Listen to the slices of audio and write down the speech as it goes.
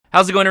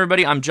How's it going,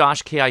 everybody? I'm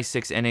Josh,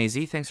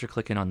 KI6NAZ. Thanks for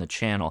clicking on the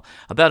channel.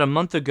 About a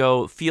month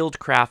ago,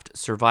 Fieldcraft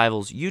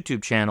Survival's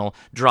YouTube channel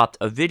dropped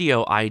a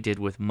video I did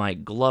with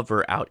Mike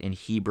Glover out in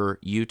Heber,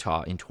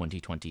 Utah in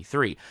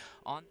 2023.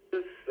 On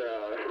this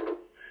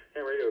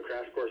radio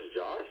crash course,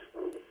 Josh?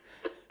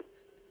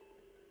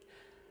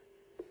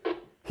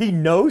 He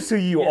knows who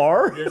you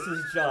are? This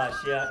is Josh,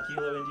 yeah.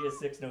 Kilo India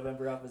 6,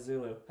 November Alpha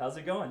Zulu. How's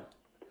it going?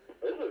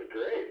 This is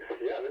great.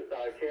 Yeah, this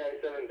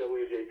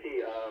KI7WJP.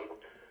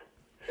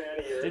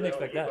 Didn't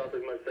expect that. As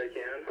much as I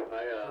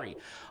can.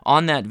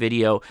 On that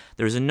video,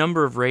 there's a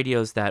number of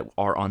radios that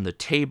are on the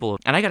table,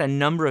 and I got a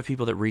number of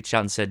people that reached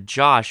out and said,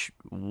 Josh,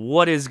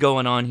 what is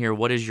going on here?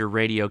 What is your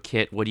radio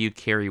kit? What do you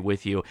carry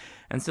with you?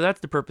 And so that's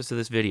the purpose of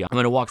this video. I'm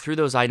going to walk through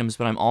those items,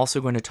 but I'm also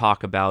going to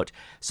talk about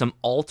some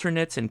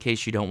alternates in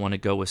case you don't want to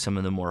go with some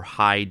of the more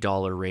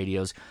high-dollar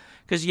radios,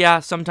 because yeah,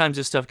 sometimes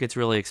this stuff gets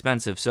really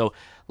expensive. So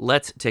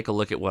let's take a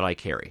look at what I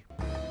carry.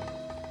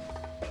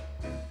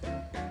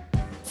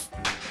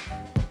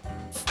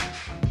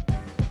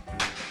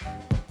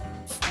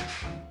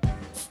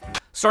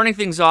 Starting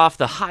things off,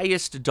 the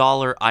highest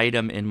dollar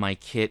item in my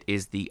kit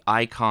is the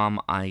ICOM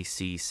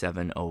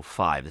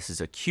IC-705. This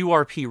is a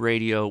QRP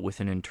radio with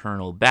an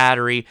internal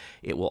battery.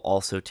 It will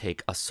also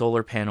take a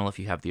solar panel if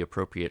you have the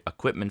appropriate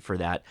equipment for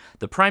that.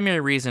 The primary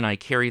reason I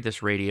carry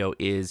this radio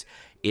is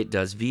it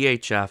does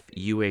VHF,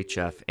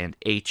 UHF, and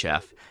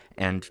HF,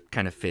 and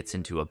kind of fits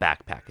into a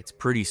backpack. It's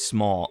pretty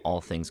small,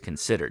 all things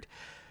considered.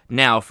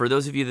 Now, for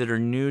those of you that are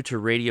new to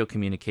radio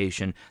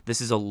communication,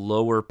 this is a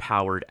lower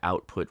powered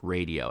output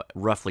radio,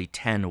 roughly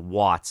 10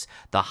 watts,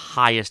 the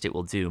highest it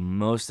will do.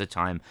 Most of the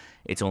time,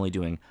 it's only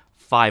doing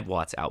 5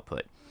 watts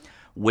output.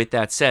 With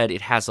that said,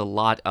 it has a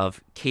lot of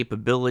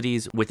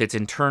capabilities. With its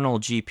internal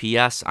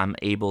GPS, I'm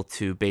able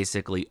to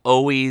basically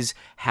always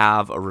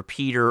have a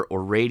repeater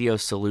or radio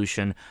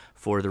solution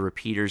for the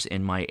repeaters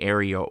in my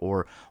area,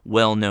 or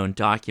well-known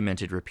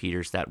documented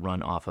repeaters that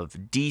run off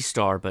of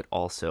D-Star, but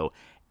also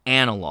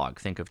analog.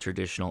 Think of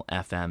traditional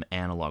FM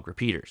analog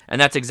repeaters.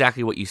 And that's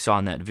exactly what you saw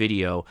in that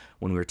video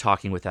when we were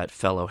talking with that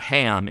fellow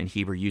ham in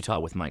Heber, Utah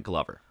with Mike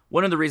Glover.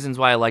 One of the reasons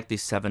why I like the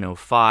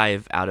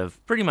 705 out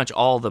of pretty much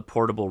all the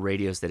portable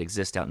radios that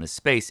exist out in this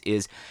space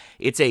is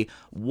it's a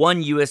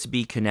one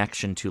USB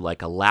connection to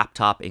like a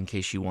laptop in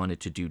case you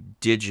wanted to do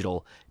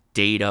digital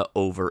data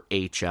over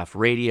HF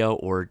radio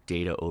or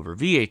data over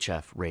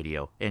VHF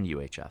radio and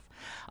UHF.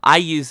 I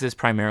use this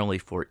primarily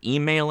for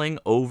emailing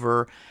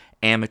over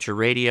amateur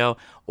radio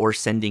or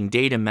sending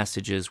data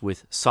messages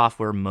with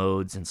software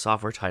modes and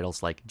software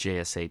titles like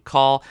JS8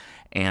 Call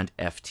and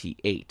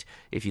FT8.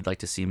 If you'd like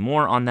to see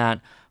more on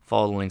that,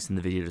 follow the links in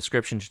the video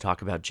description to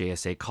talk about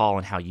JS8 Call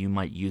and how you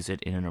might use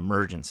it in an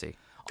emergency.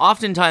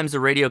 Oftentimes,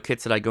 the radio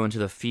kits that I go into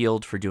the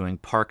field for doing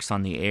parks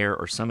on the air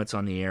or summits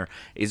on the air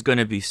is going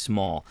to be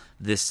small,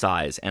 this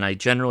size, and I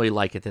generally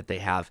like it that they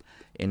have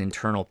an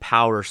internal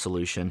power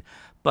solution,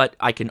 but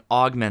I can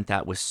augment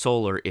that with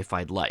solar if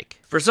I'd like.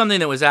 For something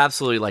that was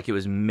absolutely like it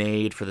was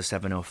made for the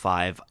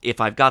 705,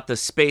 if I've got the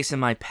space in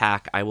my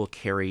pack, I will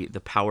carry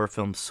the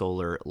PowerFilm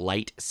Solar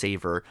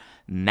Lightsaver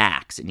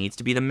Max. It needs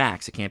to be the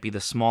Max. It can't be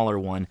the smaller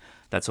one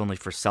that's only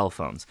for cell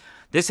phones.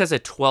 This has a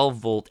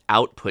 12-volt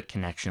output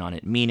connection on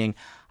it, meaning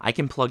I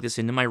can plug this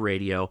into my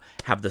radio,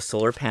 have the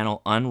solar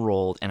panel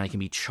unrolled, and I can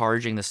be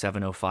charging the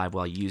 705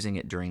 while using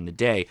it during the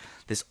day.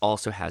 This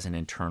also has an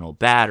internal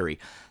battery.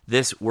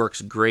 This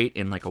works great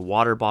in like a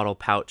water bottle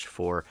pouch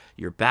for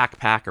your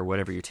backpack or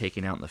whatever you're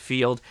taking out in the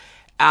field.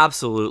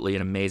 Absolutely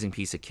an amazing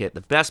piece of kit.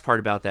 The best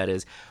part about that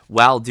is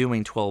while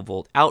doing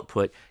 12-volt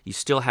output, you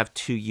still have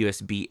 2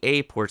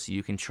 USB-A ports that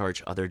you can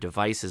charge other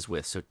devices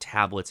with. So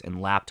tablets and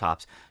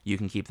laptops, you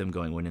can keep them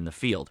going when in the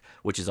field,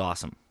 which is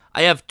awesome.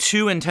 I have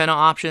 2 antenna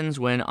options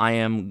when I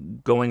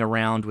am going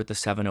around with the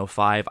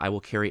 705. I will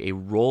carry a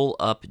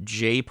roll-up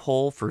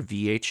J-pole for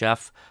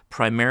VHF,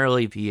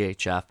 primarily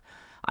VHF.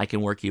 I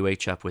can work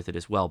UHF with it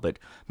as well, but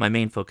my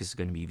main focus is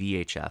going to be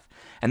VHF.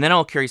 And then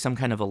I'll carry some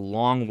kind of a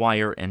long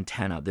wire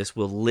antenna. This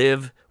will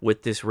live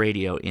with this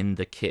radio in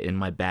the kit, in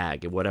my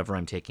bag, whatever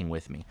I'm taking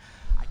with me.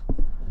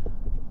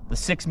 The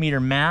 6-meter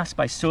mast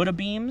by Soda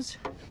Beams.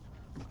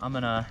 I'm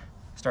going to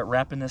start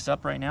wrapping this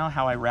up right now,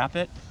 how I wrap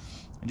it.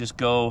 And just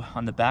go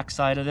on the back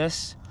side of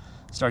this,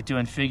 start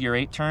doing figure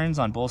 8 turns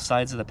on both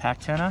sides of the pack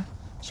antenna,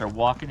 start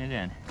walking it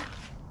in.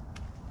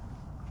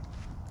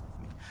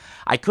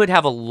 I could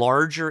have a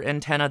larger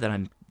antenna that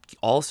I'm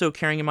also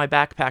carrying in my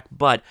backpack,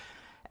 but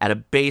at a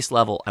base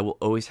level, I will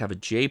always have a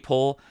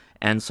J-pole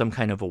and some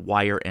kind of a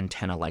wire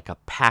antenna like a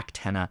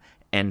PAC-tenna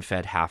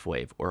end-fed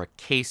half-wave or a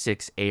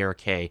K6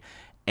 ARK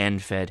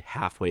end-fed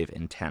half-wave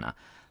antenna.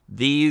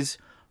 These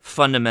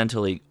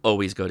fundamentally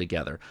always go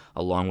together,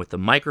 along with the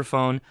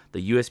microphone,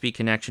 the USB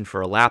connection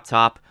for a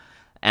laptop,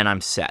 and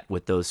I'm set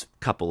with those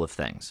couple of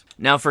things.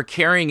 Now for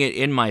carrying it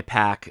in my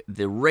pack,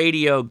 the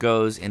radio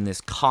goes in this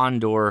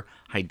Condor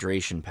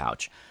hydration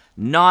pouch.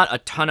 Not a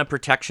ton of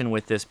protection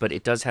with this, but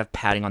it does have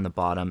padding on the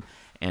bottom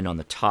and on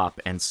the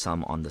top and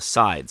some on the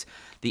sides.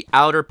 The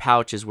outer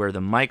pouch is where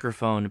the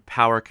microphone,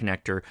 power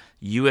connector,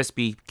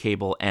 USB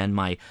cable, and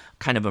my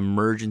kind of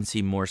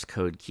emergency Morse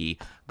code key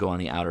go on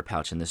the outer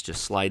pouch, and this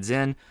just slides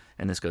in,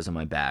 and this goes in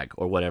my bag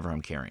or whatever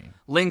I'm carrying.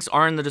 Links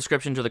are in the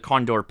description to the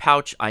Condor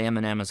pouch. I am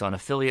an Amazon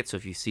affiliate, so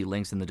if you see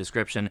links in the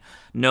description,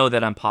 know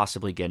that I'm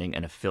possibly getting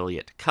an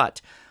affiliate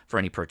cut for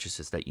any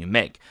purchases that you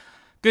make.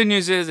 Good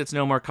news is it's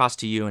no more cost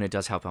to you, and it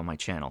does help out my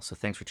channel, so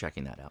thanks for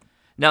checking that out.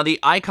 Now, the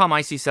ICOM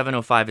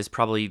IC-705 is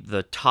probably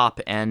the top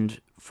end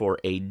for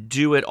a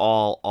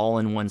do-it-all,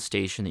 all-in-one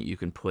station that you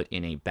can put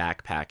in a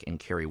backpack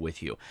and carry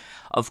with you.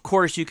 Of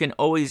course, you can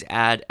always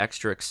add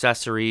extra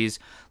accessories,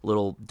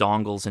 little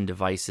dongles and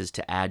devices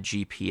to add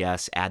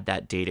GPS, add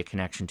that data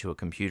connection to a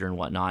computer and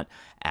whatnot,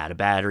 add a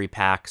battery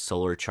pack,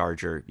 solar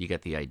charger, you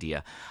get the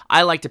idea.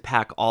 I like to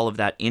pack all of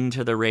that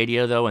into the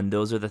radio, though, and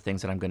those are the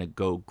things that I'm going to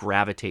go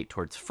gravitate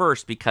towards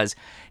first because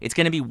it's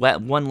going to be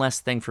one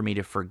less thing for me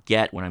to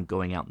forget when I'm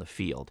going out in the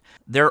field.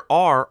 There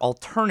are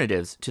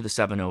alternatives to the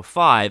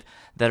 705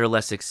 that are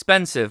less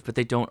expensive, but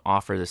they don't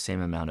offer the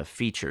same amount of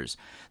features.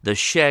 The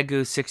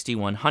Xiegu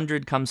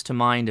 6100 comes to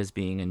mind as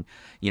being an,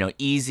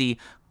 easy,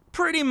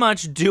 pretty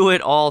much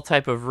do-it-all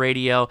type of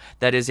radio.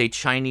 That is a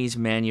Chinese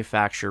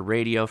manufacturer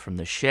radio from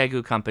the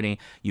Xiegu company.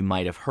 You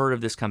might have heard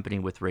of this company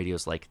with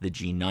radios like the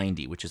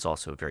G90, which is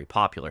also very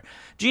popular.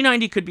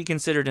 G90 could be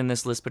considered in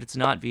this list, but it's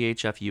not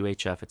VHF,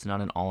 UHF. It's not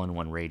an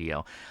all-in-one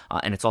radio,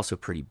 and it's also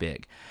pretty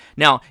big.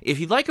 Now, if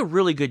you'd like a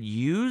really good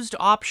used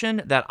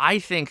option that I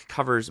think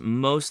covers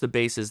most of the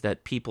bases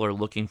that people are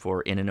looking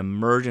for in an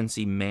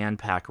emergency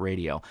man-pack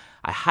radio,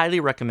 I highly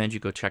recommend you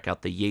go check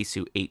out the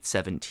Yaesu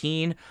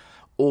 817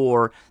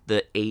 or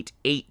the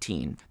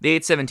 818. The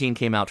 817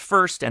 came out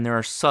first, and there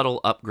are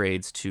subtle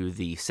upgrades to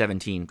the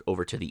 17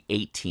 over to the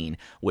 18,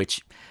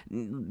 which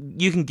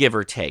you can give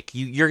or take.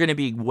 You're going to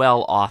be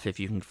well off if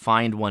you can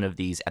find one of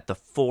these at the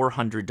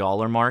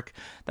 $400 mark.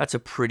 That's a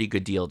pretty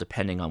good deal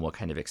depending on what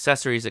kind of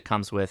accessories it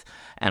comes with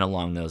and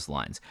along those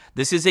lines.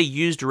 This is a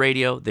used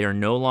radio. They are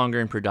no longer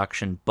in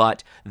production,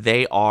 but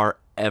they are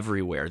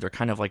everywhere. They're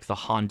kind of like the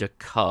Honda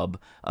Cub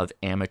of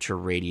amateur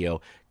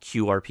radio,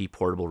 QRP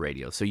portable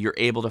radio. So you're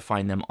able to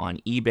find them on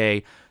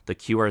eBay, the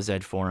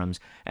QRZ forums,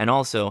 and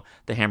also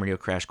the Ham Radio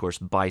Crash Course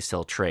Buy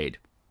Sell Trade.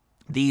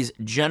 These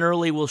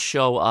generally will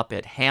show up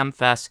at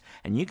Hamfest,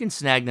 and you can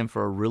snag them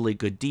for a really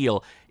good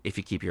deal if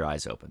you keep your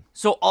eyes open.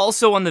 So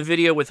also on the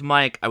video with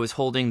Mike, I was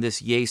holding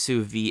this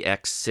Yaesu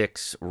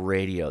VX6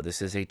 radio.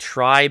 This is a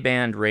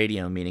tri-band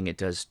radio, meaning it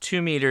does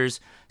 2 meters,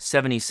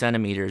 70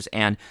 centimeters,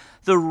 and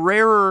the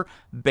rarer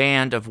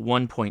band of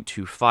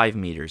 1.25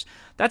 meters.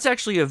 That's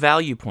actually a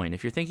value point.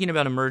 If you're thinking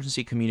about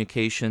emergency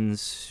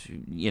communications,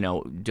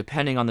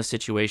 depending on the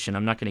situation,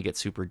 I'm not going to get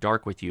super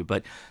dark with you,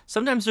 but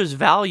sometimes there's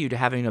value to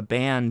having a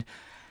band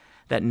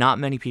that not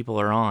many people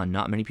are on,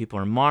 not many people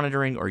are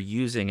monitoring or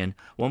using, and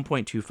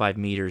 1.25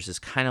 meters is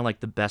kind of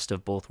like the best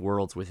of both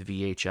worlds with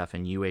VHF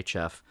and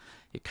UHF,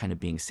 it kind of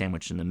being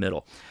sandwiched in the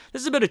middle.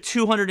 This is about a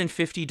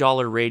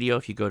 $250 radio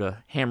if you go to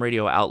Ham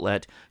Radio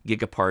Outlet,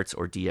 Gigaparts,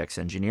 or DX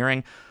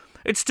Engineering.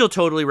 It's still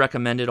totally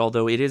recommended,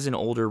 although it is an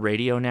older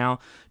radio now.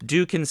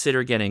 Do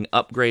consider getting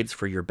upgrades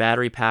for your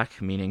battery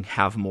pack, meaning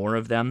have more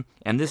of them.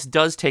 And this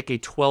does take a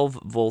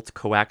 12-volt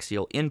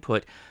coaxial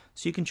input,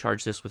 so you can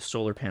charge this with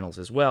solar panels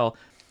as well,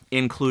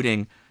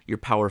 including your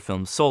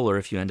PowerFilm solar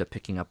if you end up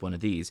picking up one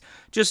of these.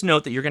 Just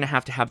note that you're going to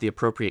have the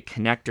appropriate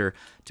connector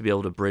to be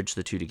able to bridge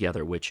the two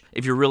together, which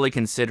if you're really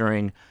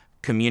considering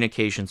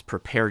communications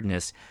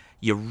preparedness,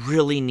 you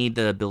really need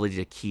the ability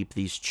to keep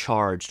these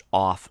charged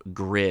off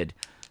grid.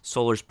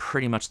 Solar's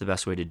pretty much the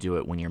best way to do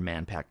it when you're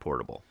man-pack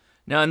portable.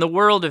 Now, in the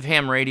world of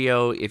ham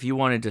radio, if you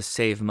wanted to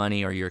save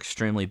money or you're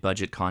extremely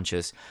budget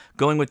conscious,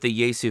 going with the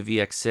Yaesu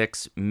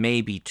VX6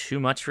 may be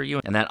too much for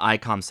you, and that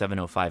ICOM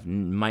 705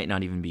 might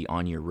not even be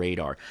on your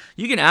radar.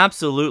 You can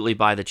absolutely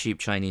buy the cheap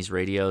Chinese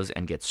radios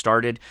and get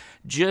started.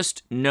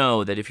 Just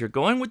know that if you're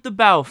going with the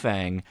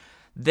Baofeng,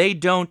 they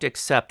don't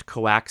accept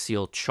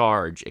coaxial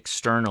charge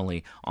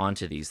externally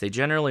onto these. They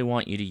generally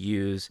want you to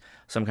use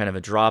some kind of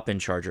a drop-in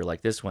charger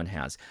like this one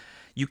has.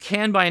 You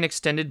can buy an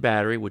extended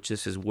battery, which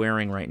this is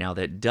wearing right now,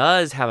 that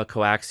does have a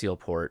coaxial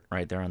port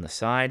right there on the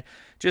side.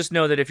 Just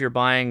know that if you're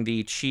buying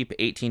the cheap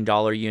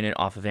 $18 unit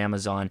off of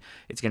Amazon,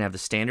 it's going to have the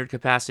standard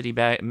capacity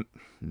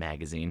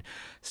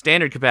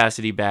standard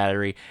capacity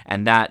battery,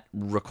 and that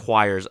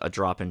requires a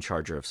drop-in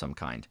charger of some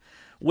kind.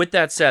 With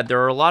that said,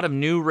 there are a lot of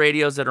new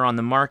radios that are on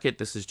the market.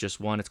 This is just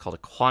one. It's called a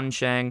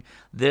Quansheng.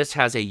 This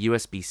has a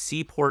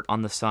USB-C port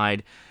on the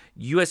side.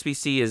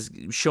 USB-C is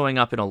showing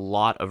up in a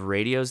lot of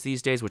radios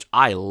these days, which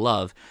I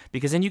love,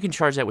 because then you can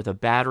charge that with a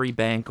battery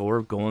bank,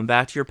 or going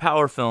back to your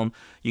PowerFilm,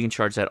 you can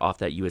charge that off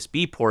that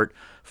USB port,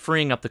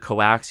 freeing up the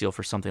coaxial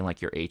for something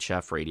like your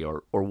HF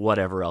radio or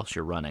whatever else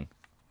you're running.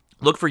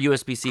 Look for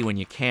USB-C when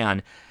you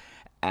can.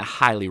 I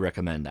highly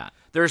recommend that.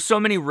 There are so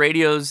many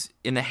radios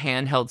in the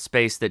handheld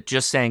space that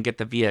just saying get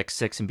the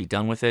VX6 and be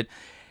done with it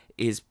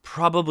is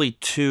probably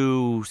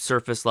too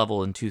surface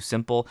level and too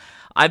simple.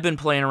 I've been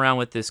playing around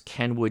with this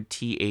Kenwood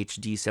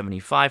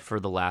THD75 for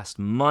the last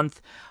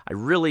month. I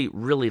really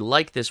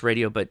like this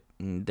radio, but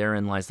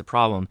therein lies the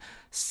problem,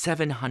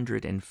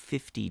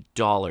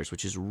 $750,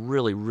 which is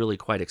really, really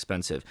quite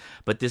expensive.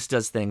 But this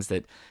does things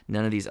that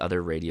none of these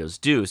other radios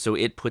do, so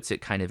it puts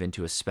it kind of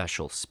into a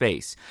special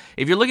space.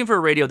 If you're looking for a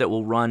radio that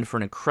will run for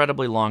an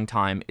incredibly long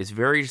time, is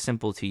very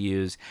simple to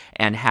use,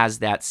 and has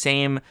that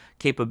same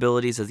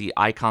capabilities as the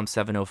ICOM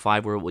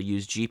 705, where it will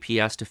use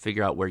GPS to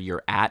figure out where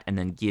you're at and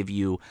then give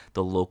you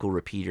the local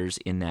repeaters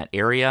in that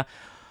area,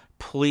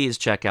 please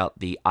check out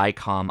the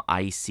ICOM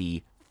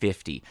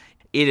IC-50.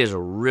 It is a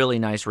really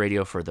nice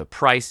radio for the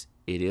price.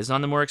 It is on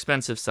the more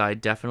expensive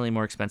side, definitely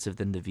more expensive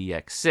than the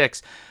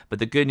VX6, but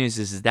the good news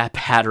is that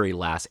battery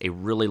lasts a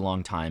really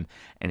long time,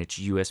 and it's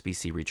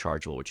USB-C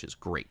rechargeable, which is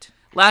great.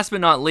 Last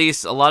but not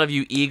least, a lot of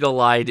you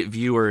eagle-eyed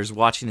viewers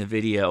watching the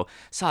video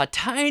saw a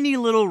tiny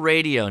little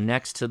radio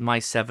next to my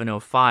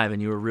 705, and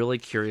you were really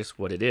curious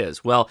what it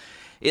is. Well,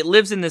 it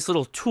lives in this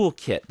little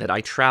toolkit that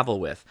I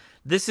travel with.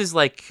 This is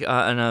like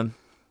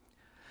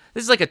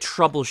This is like a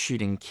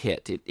troubleshooting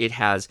kit. It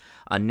has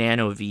a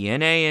nano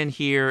VNA in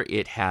here.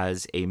 It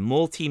has a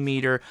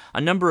multimeter,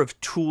 a number of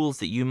tools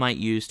that you might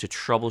use to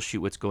troubleshoot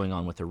what's going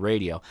on with the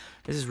radio.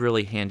 This is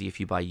really handy if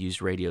you buy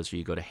used radios or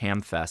you go to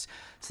Hamfest,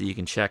 so you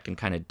can check and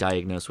kind of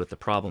diagnose what the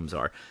problems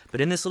are.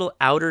 But in this little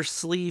outer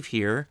sleeve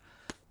here,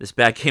 this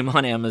bag came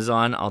on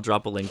Amazon, I'll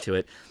drop a link to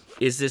it,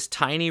 is this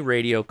tiny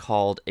radio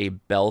called a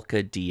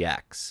Belka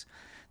DX.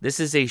 This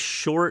is a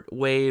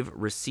shortwave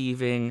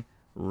receiving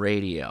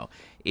radio.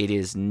 It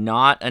is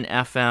not an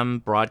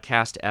FM,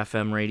 broadcast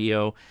FM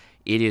radio.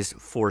 It is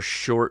for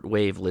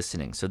shortwave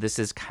listening. So this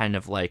is kind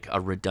of like a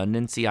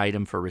redundancy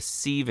item for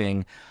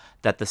receiving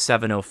that the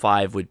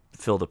 705 would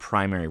fill the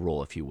primary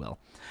role, if you will.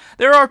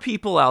 There are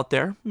people out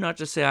there, not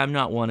to say I'm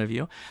not one of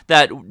you,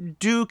 that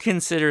do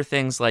consider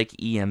things like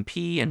EMP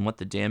and what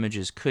the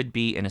damages could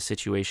be in a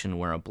situation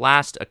where a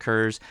blast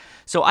occurs.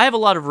 So I have a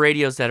lot of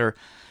radios that are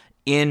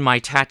in my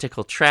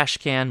tactical trash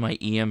can, my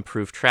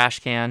EM-proof trash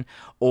can,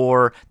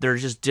 or they're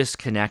just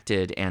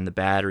disconnected and the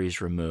battery's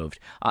removed.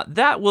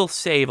 That will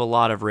save a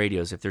lot of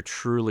radios if there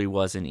truly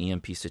was an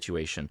EMP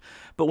situation.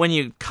 But when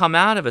you come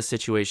out of a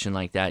situation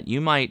like that,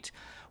 you might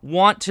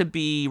want to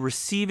be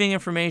receiving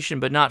information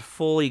but not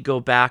fully go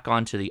back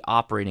onto the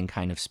operating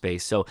kind of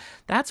space. So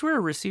that's where a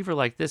receiver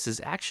like this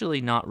is actually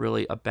not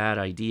really a bad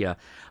idea.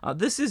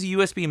 This is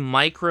USB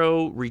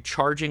micro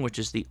recharging, which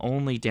is the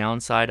only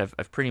downside.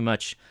 I've pretty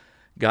much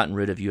gotten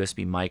rid of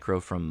USB micro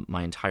from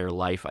my entire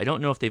life. I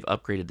don't know if they've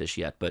upgraded this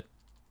yet, but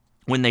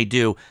when they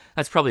do,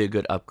 that's probably a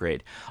good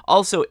upgrade.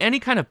 Also, any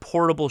kind of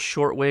portable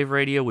shortwave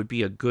radio would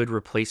be a good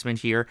replacement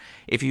here.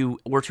 If you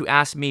were to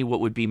ask me what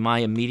would be my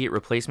immediate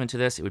replacement to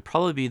this, it would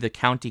probably be the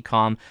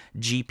CountyCom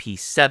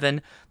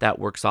GP7 that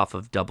works off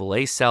of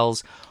AA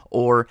cells,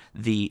 or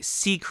the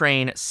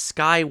C-Crane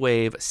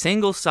Skywave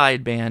single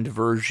sideband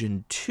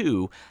version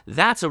 2.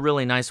 That's a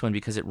really nice one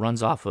because it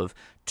runs off of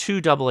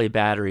 2 AA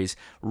batteries,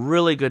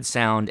 really good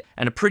sound,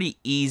 and a pretty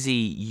easy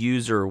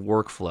user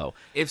workflow.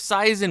 If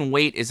size and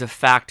weight is a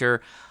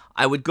factor,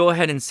 I would go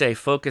ahead and say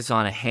focus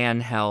on a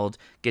handheld,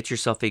 get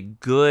yourself a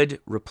good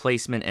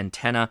replacement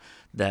antenna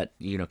that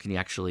can you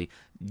actually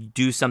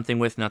do something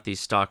with, not these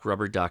stock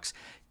rubber ducks.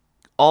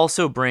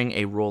 Also bring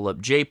a roll-up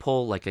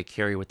J-pole like I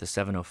carry with the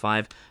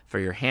 705 for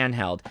your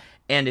handheld.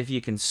 And if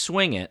you can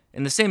swing it,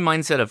 in the same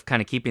mindset of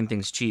kind of keeping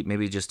things cheap,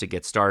 maybe just to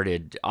get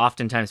started,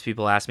 oftentimes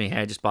people ask me,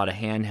 hey, I just bought a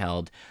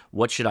handheld,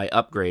 what should I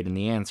upgrade? And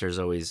the answer is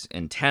always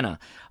antenna.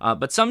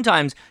 But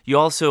sometimes you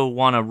also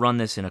want to run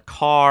this in a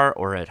car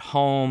or at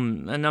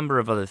home, a number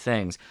of other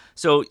things.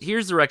 So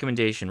here's the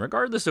recommendation.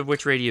 Regardless of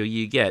which radio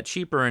you get,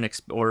 cheaper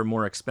or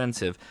more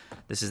expensive,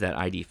 this is that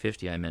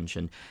ID50 I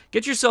mentioned,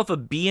 get yourself a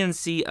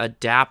BNC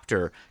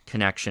adapter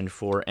connection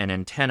for an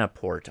antenna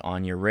port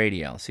on your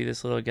radio. See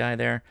this little guy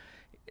there?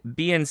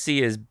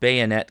 BNC is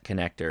bayonet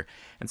connector.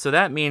 And so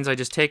that means I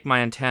just take my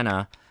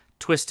antenna,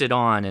 twist it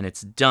on, and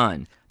it's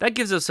done. That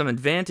gives us some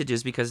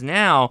advantages because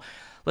now,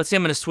 let's say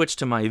I'm going to switch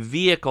to my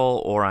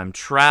vehicle or I'm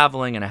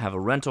traveling and I have a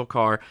rental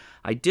car.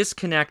 I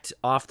disconnect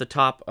off the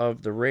top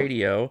of the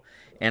radio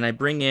and I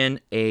bring in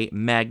a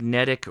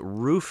magnetic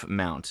roof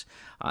mount.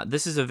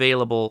 This is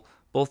available.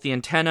 Both the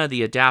antenna,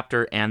 the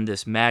adapter, and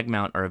this mag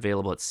mount are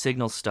available at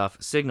Signal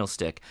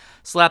Stick.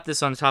 Slap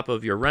this on top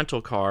of your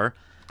rental car,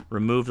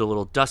 remove the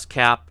little dust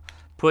cap,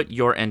 put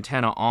your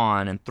antenna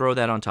on, and throw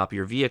that on top of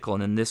your vehicle,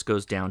 and then this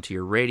goes down to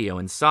your radio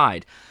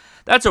inside.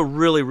 That's a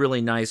really, really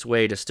nice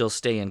way to still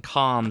stay in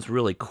comms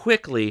really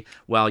quickly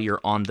while you're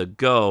on the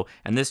go,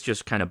 and this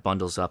just kind of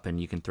bundles up, and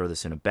you can throw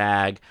this in a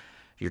bag,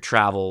 your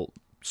travel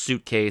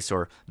suitcase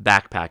or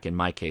backpack. In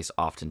my case,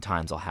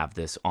 oftentimes I'll have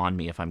this on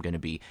me if I'm going to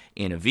be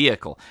in a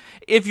vehicle.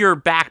 If you're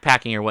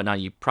backpacking or whatnot,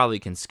 you probably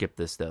can skip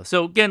this though.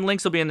 So again,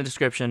 links will be in the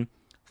description.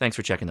 Thanks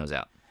for checking those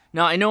out.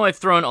 Now, I know I've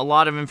thrown a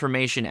lot of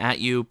information at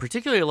you,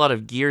 particularly a lot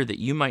of gear that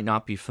you might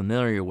not be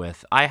familiar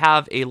with. I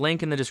have a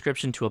link in the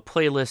description to a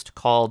playlist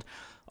called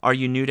Are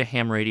You New to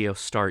Ham Radio?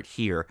 Start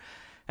Here.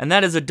 And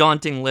that is a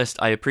daunting list,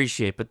 I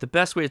appreciate, but the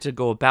best way to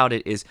go about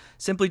it is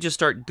simply just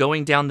start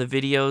going down the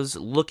videos,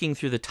 looking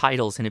through the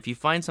titles, and if you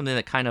find something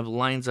that kind of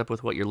lines up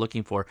with what you're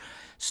looking for,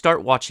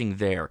 start watching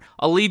there.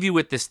 I'll leave you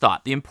with this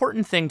thought. The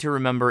important thing to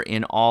remember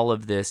in all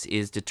of this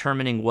is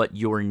determining what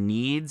your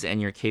needs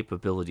and your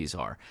capabilities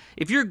are.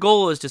 If your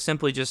goal is to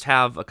simply just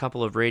have a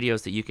couple of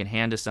radios that you can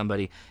hand to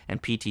somebody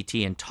and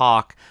PTT and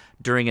talk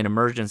during an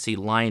emergency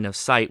line of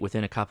sight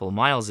within a couple of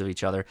miles of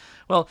each other,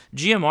 well,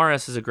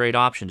 GMRS is a great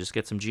option. Just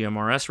get some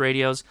GMRS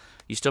radios.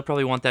 You still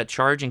probably want that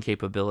charging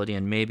capability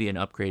and maybe an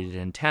upgraded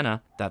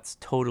antenna. That's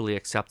totally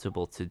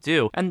acceptable to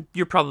do, and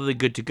you're probably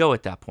good to go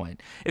at that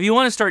point. If you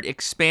want to start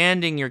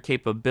expanding your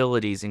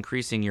capabilities,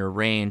 increasing your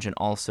range, and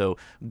also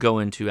go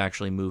into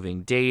actually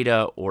moving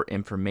data or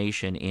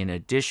information in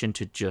addition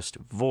to just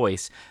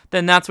voice,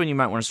 then that's when you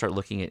might want to start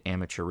looking at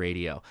amateur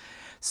radio.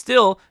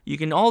 Still, you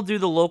can all do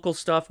the local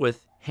stuff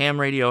with ham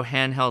radio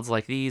handhelds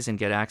like these and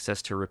get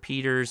access to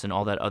repeaters and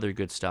all that other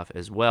good stuff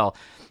as well.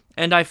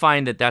 And I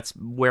find that that's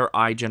where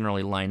I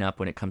generally line up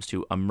when it comes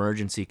to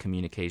emergency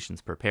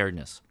communications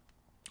preparedness.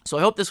 So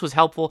I hope this was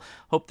helpful.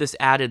 Hope this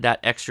added that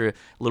extra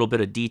little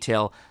bit of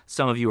detail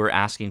some of you were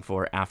asking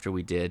for after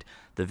we did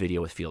the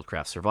video with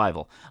Fieldcraft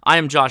Survival. I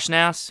am Josh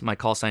Nass. My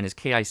call sign is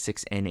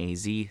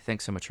KI6NAZ.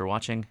 Thanks so much for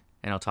watching,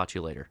 and I'll talk to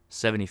you later.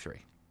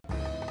 73.